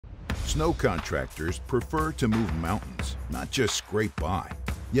Snow contractors prefer to move mountains, not just scrape by.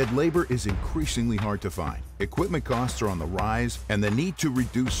 Yet labor is increasingly hard to find. Equipment costs are on the rise, and the need to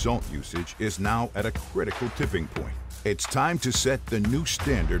reduce salt usage is now at a critical tipping point. It's time to set the new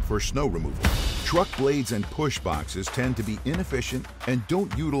standard for snow removal. Truck blades and push boxes tend to be inefficient and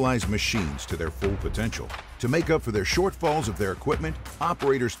don't utilize machines to their full potential. To make up for their shortfalls of their equipment,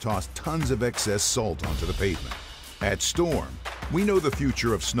 operators toss tons of excess salt onto the pavement. At Storm, we know the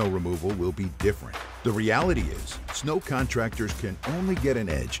future of snow removal will be different. The reality is, snow contractors can only get an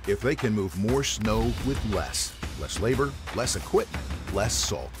edge if they can move more snow with less. Less labor, less equipment, less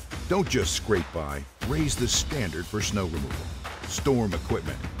salt. Don't just scrape by, raise the standard for snow removal. Storm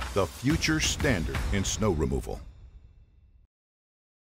Equipment, the future standard in snow removal.